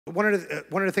One of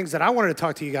the things that I wanted to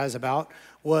talk to you guys about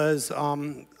was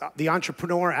the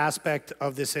entrepreneur aspect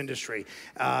of this industry.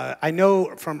 I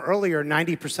know from earlier,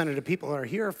 90% of the people are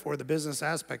here for the business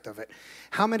aspect of it.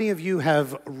 How many of you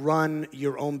have run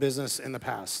your own business in the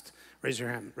past? Raise your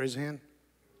hand. Raise your hand.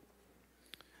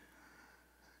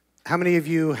 How many of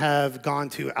you have gone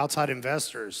to outside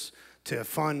investors to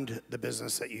fund the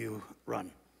business that you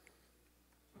run?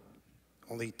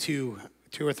 Only two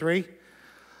or three?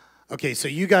 Okay, so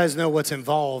you guys know what's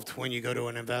involved when you go to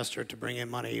an investor to bring in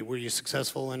money. Were you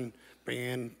successful in bringing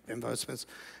in investments?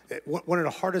 One of the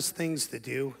hardest things to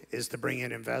do is to bring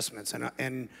in investments.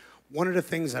 And one of the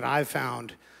things that I've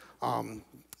found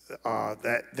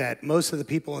that most of the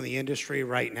people in the industry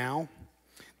right now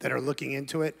that are looking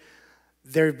into it,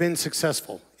 they've been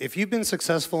successful. If you've been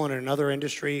successful in another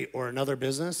industry or another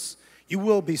business, you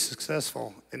will be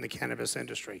successful in the cannabis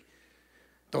industry.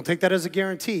 Don't take that as a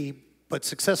guarantee, but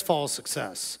success follows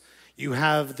success. You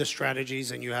have the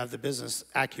strategies and you have the business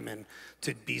acumen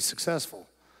to be successful.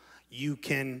 You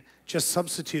can just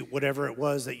substitute whatever it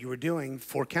was that you were doing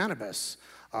for cannabis.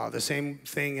 The same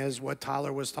thing as what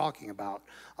Tyler was talking about.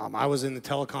 I was in the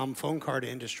telecom phone card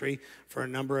industry for a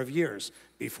number of years.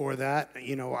 Before that,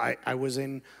 I was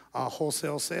in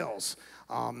wholesale sales.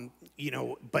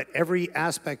 But every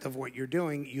aspect of what you're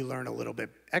doing, you learn a little bit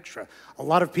extra. A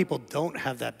lot of people don't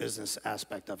have that business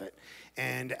aspect of it.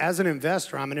 And as an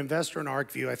investor, I'm an investor in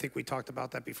ArcView. I think we talked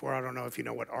about that before. I don't know if you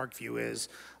know what ArcView is,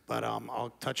 but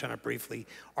I'll touch on it briefly.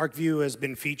 ArcView has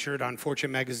been featured on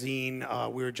Fortune magazine.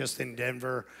 We were just in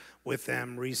Denver with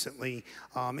them recently.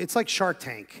 It's like Shark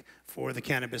Tank for the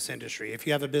cannabis industry. If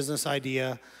you have a business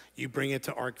idea, you bring it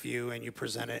to ArcView and you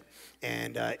present it,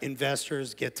 and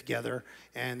investors get together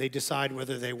and they decide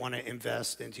whether they want to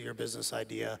invest into your business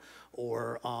idea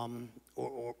or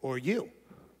you.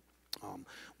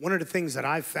 One of the things that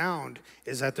I've found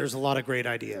is that there's a lot of great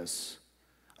ideas.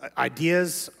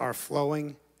 Ideas are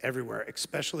flowing everywhere,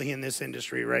 especially in this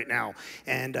industry right now.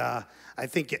 And I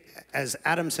think, as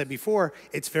Adam said before,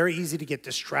 it's very easy to get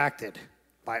distracted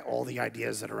by all the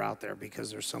ideas that are out there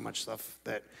because there's so much stuff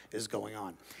that is going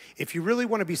on. If you really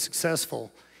want to be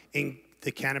successful in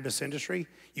the cannabis industry,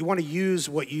 you want to use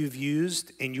what you've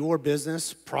used in your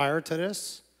business prior to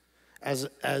this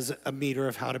as a meter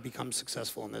of how to become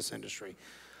successful in this industry.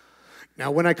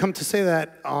 Now, when I come to say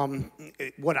that,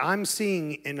 what I'm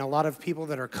seeing in a lot of people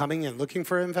that are coming and looking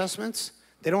for investments,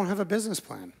 they don't have a business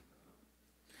plan.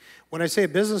 When I say a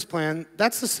business plan,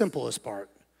 that's the simplest part.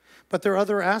 But there are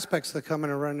other aspects that come in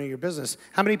and run your business.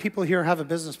 How many people here have a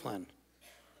business plan?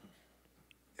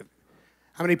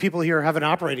 How many people here have an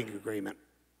operating agreement?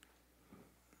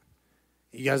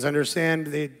 You guys understand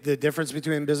the difference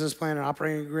between business plan and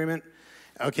operating agreement?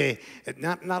 Okay,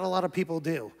 not a lot of people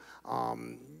do. How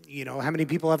many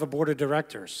people have a board of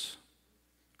directors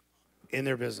in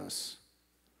their business?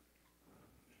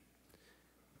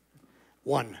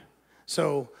 One.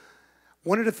 So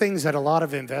one of the things that a lot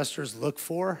of investors look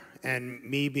for, and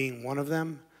me being one of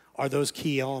them, are those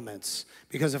key elements.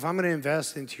 Because if I'm going to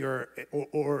invest into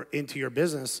your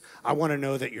business, I want to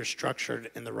know that you're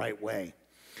structured in the right way.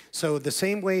 So the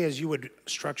same way as you would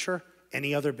structure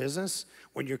any other business,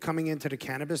 when you're coming into the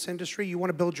cannabis industry, you want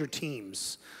to build your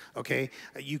teams, okay?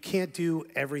 You can't do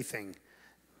everything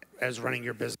as running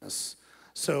your business.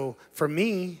 So for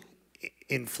me,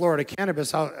 in Florida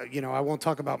cannabis, I won't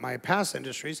talk about my past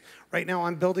industries. Right now,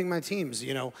 I'm building my teams.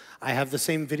 I have the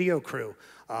same video crew,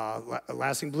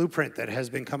 Lasting Blueprint, that has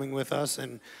been coming with us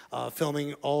and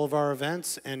filming all of our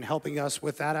events and helping us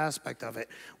with that aspect of it.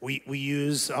 We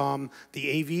use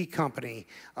the AV company,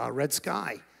 Red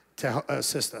Sky, to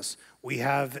assist us. We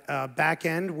have back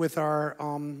end with our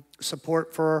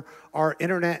support for our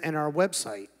internet and our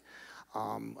website.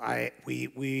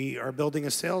 We are building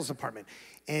a sales department.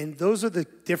 And those are the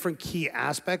different key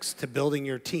aspects to building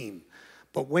your team.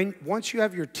 But once you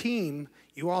have your team,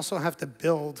 you also have to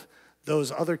build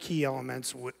those other key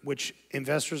elements which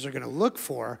investors are going to look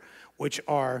for, which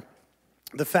are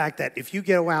the fact that if you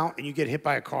go out and you get hit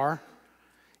by a car,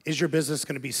 is your business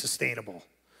going to be sustainable?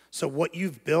 So what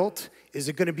you've built, is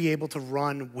it going to be able to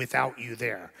run without you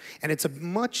there? And it's a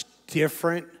much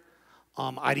different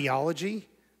ideology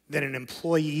than an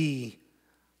employee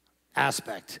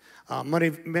aspect.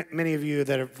 Many of you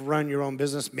that have run your own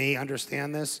business may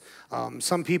understand this.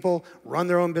 Some people run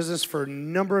their own business for a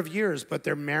number of years, but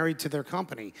they're married to their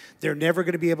company. They're never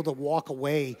going to be able to walk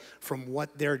away from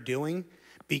what they're doing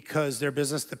because their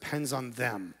business depends on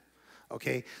them,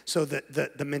 okay? So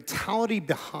the mentality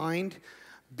behind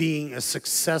being a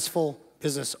successful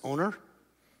business owner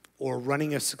or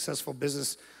running a successful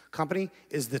business company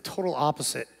is the total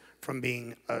opposite from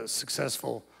being a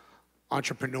successful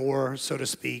entrepreneur, so to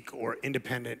speak, or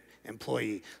independent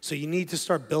employee. So you need to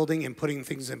start building and putting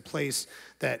things in place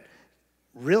that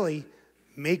really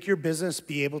make your business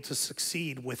be able to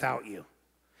succeed without you.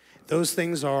 Those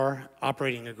things are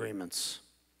operating agreements.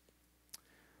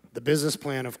 The business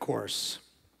plan, of course.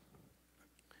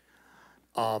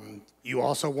 You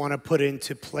also want to put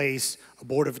into place a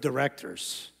board of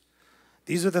directors.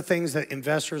 These are the things that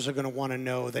investors are going to want to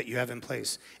know that you have in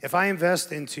place. If I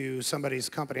invest into somebody's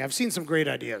company, I've seen some great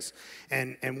ideas.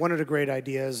 And one of the great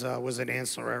ideas was an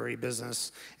ancillary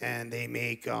business, and they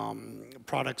make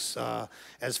products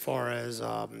as far as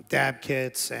dab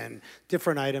kits and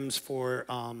different items for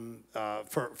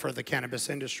the cannabis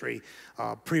industry,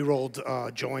 pre-rolled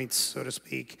joints, so to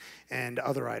speak, and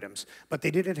other items. But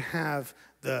they didn't have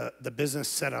the business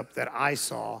setup that I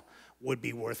saw would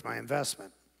be worth my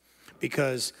investment.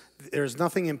 Because there's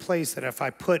nothing in place that if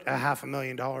I put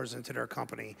 $500,000 into their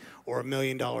company or $1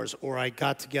 million, or I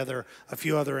got together a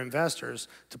few other investors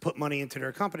to put money into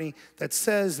their company, that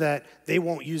says that they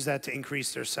won't use that to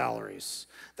increase their salaries,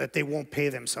 that they won't pay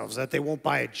themselves, that they won't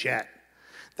buy a jet,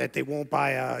 that they won't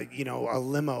buy a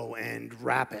limo and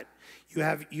wrap it. You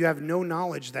have no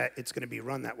knowledge that it's going to be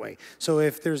run that way. So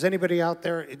if there's anybody out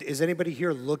there, is anybody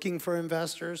here looking for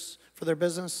investors for their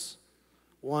business?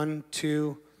 1,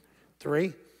 2,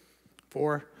 3,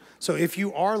 4. So if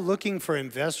you are looking for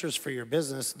investors for your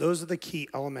business, those are the key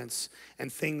elements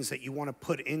and things that you want to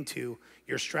put into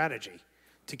your strategy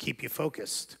to keep you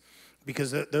focused,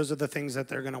 because those are the things that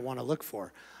they're going to want to look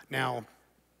for. Now,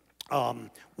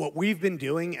 what we've been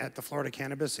doing at the Florida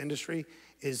cannabis industry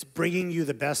is bringing you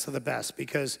the best of the best,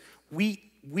 because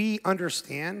we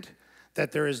understand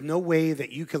that there is no way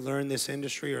that you can learn this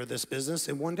industry or this business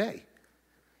in one day.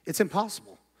 It's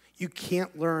impossible. You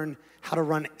can't learn how to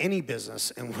run any business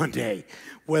in one day,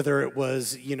 whether it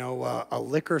was, a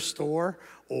liquor store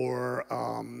or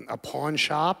a pawn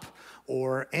shop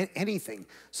or anything.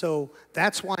 So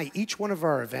that's why each one of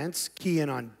our events key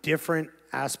in on different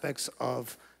aspects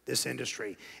of this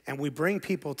industry. And we bring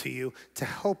people to you to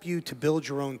help you to build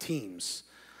your own teams,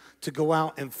 to go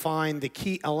out and find the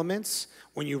key elements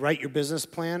when you write your business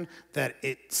plan, that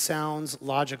it sounds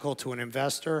logical to an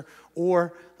investor,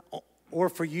 or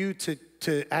for you to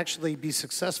actually be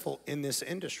successful in this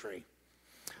industry.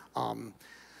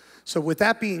 So with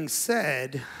that being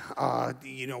said,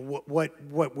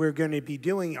 what we're going to be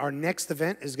doing, our next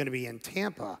event is going to be in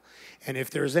Tampa. And if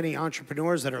there's any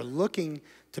entrepreneurs that are looking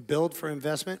to build for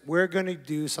investment, we're going to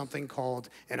do something called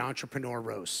an entrepreneur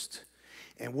roast.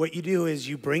 And what you do is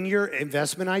you bring your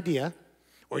investment idea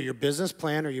or your business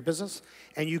plan or your business,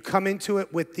 and you come into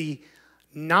it with the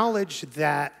knowledge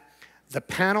that the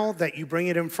panel that you bring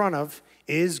it in front of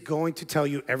is going to tell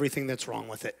you everything that's wrong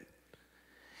with it.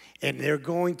 And they're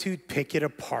going to pick it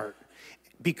apart.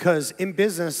 Because in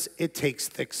business, it takes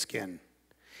thick skin.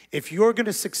 If you're going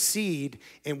to succeed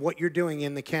in what you're doing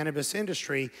in the cannabis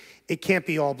industry, it can't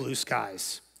be all blue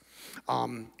skies.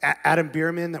 Adam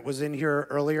Bierman, that was in here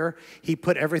earlier, he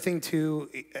put everything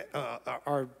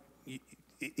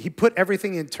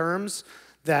in terms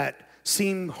that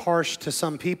seem harsh to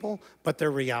some people, but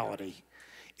they're reality.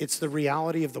 It's the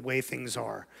reality of the way things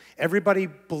are. Everybody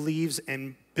believes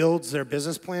and builds their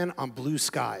business plan on blue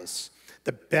skies,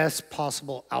 the best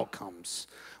possible outcomes.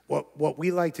 What we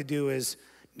like to do is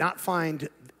not find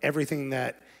everything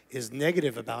that is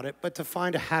negative about it, but to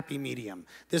find a happy medium.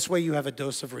 This way you have a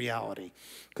dose of reality.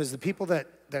 Because the people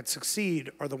that succeed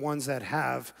are the ones that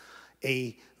have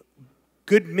a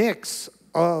good mix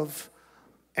of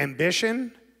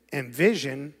ambition and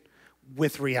vision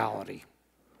with reality.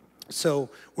 So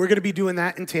we're going to be doing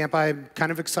that in Tampa. I'm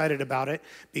kind of excited about it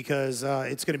because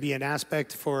it's going to be an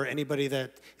aspect for anybody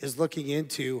that is looking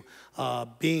into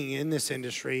being in this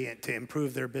industry and to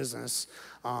improve their business.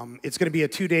 It's going to be a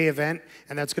 2-day event,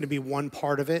 and that's going to be one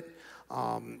part of it.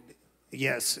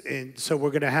 Yes, and so we're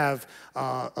going to have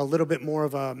a little bit more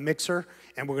of a mixer,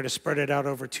 and we're going to spread it out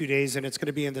over 2 days, and it's going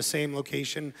to be in the same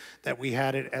location that we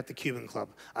had it at the Cuban Club.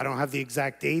 I don't have the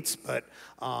exact dates, but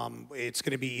it's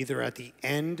going to be either at the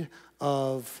end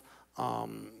of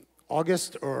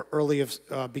August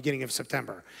or beginning of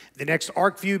September. The next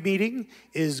ArcView meeting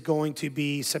is going to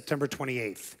be September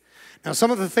 28th. Now,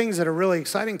 some of the things that are really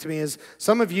exciting to me is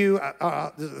some of you,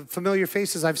 familiar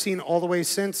faces I've seen all the way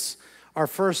since our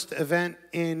first event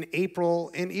in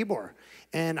April in Ybor.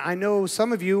 And I know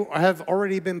some of you have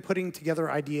already been putting together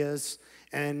ideas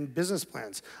and business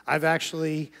plans. I've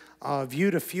actually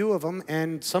viewed a few of them,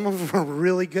 and some of them are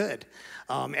really good.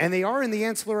 And they are in the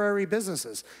ancillary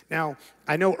businesses. Now,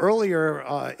 I know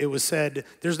earlier it was said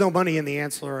there's no money in the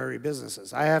ancillary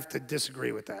businesses. I have to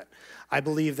disagree with that. I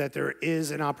believe that there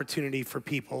is an opportunity for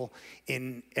people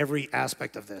in every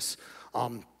aspect of this.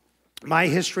 My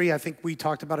history, I think we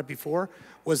talked about it before,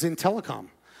 was in telecom.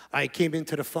 I came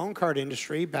into the phone card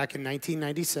industry back in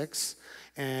 1996,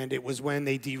 and it was when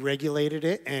they deregulated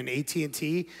it, and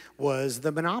AT&T was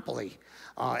the monopoly.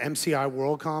 MCI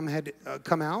WorldCom had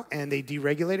come out, and they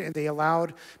deregulated, and they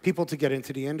allowed people to get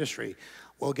into the industry.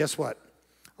 Well, guess what?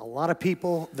 A lot of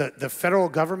people, the federal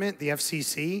government, the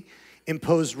FCC,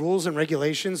 imposed rules and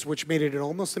regulations which made it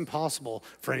almost impossible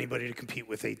for anybody to compete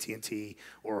with AT&T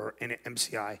or an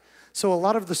MCI. So a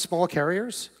lot of the small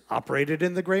carriers operated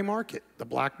in the gray market, the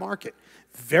black market,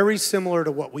 very similar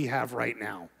to what we have right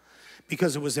now,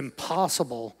 because it was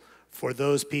impossible for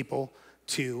those people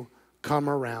to come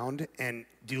around and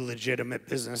do legitimate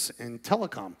business in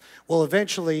telecom. Well,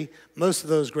 eventually, most of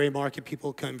those gray market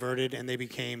people converted and they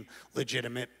became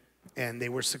legitimate and they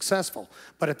were successful.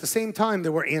 But at the same time,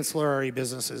 there were ancillary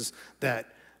businesses that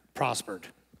prospered.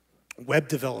 Web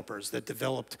developers that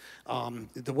developed,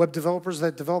 the web developers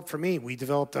that developed for me, we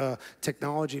developed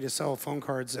technology to sell phone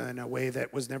cards in a way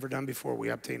that was never done before. We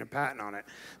obtained a patent on it.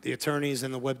 The attorneys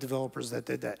and the web developers that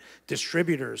did that.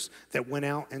 Distributors that went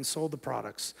out and sold the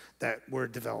products that were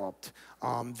developed.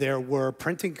 There were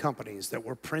printing companies that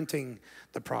were printing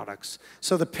the products.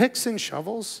 So the picks and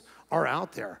shovels are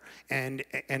out there. And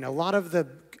a lot of the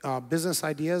business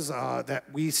ideas that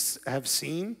we have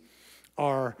seen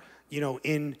are,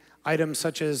 in items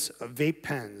such as vape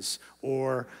pens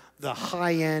or the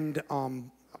high-end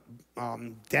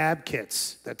dab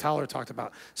kits that Tyler talked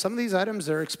about. Some of these items,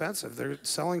 they're expensive. They're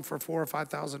selling for $4,000 or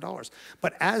 $5,000.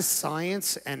 But as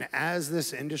science and as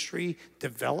this industry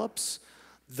develops,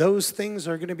 those things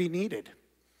are going to be needed.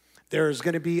 There's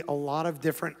going to be a lot of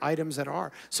different items that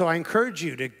are. So I encourage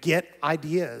you to get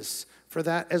ideas for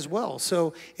that as well.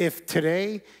 So if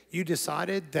today you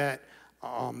decided that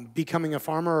becoming a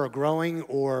farmer or growing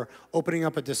or opening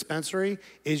up a dispensary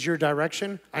is your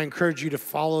direction, I encourage you to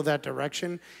follow that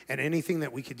direction, and anything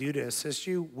that we could do to assist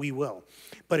you, we will.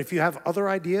 But if you have other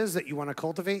ideas that you want to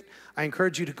cultivate, I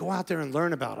encourage you to go out there and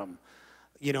learn about them.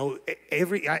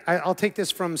 I'll take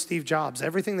this from Steve Jobs.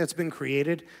 Everything that's been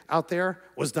created out there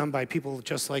was done by people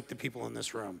just like the people in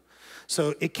this room.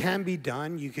 So it can be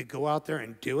done. You could go out there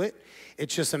and do it.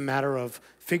 It's just a matter of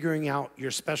figuring out your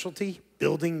specialty,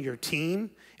 building your team,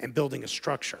 and building a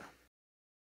structure.